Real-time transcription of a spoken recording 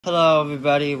Hello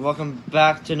everybody, welcome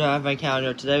back to another Advent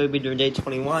Calendar. Today we'll be doing day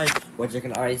 21, which you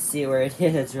can already see where it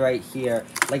is. It's right here.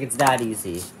 Like, it's that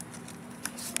easy.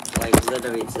 Like,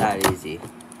 literally it's that easy.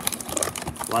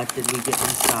 What did we get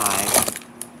inside?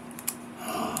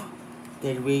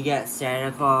 Did we get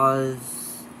Santa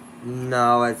Claus?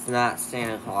 No, it's not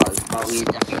Santa Claus, but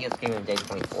I think it's came in day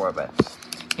 24, but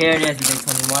here it is in day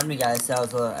 21. We got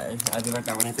ourselves I'll be right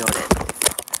back when I build it.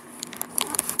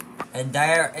 And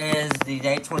there is the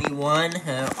day 21,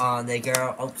 the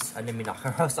girl, oops, I didn't mean to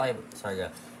her, sorry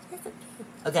girl.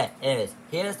 Okay, anyways,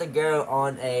 here's the girl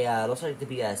on a, looks like to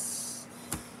be a,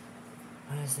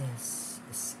 what is this,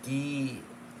 a ski,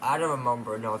 I don't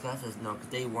remember, no, that's just, no, because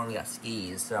day 1 we got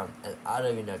skis, so, I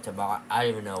don't even know, I don't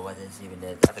even know what this even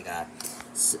is, I forgot.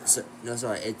 No,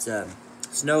 sorry, it's, a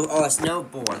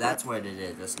snowboard, that's what it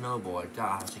is, a snowboard,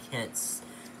 gosh, I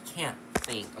can't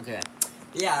think, okay.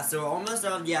 Yeah, so almost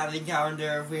on the Advent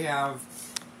calendar, we have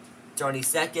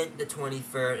 22nd, the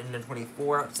 23rd, and the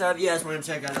 24th. So if you guys want to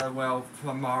check out, well,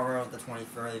 tomorrow, the 23rd,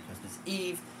 Christmas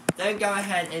Eve, then go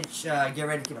ahead and get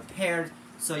ready to get prepared.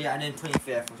 So yeah, and then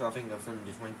 25th, which I think I'm filming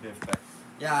the 25th, but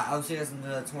yeah, I'll see you guys on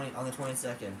the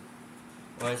 22nd.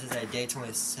 Or is it day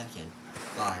 22nd?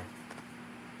 Bye.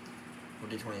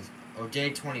 Or day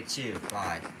 22.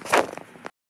 Bye.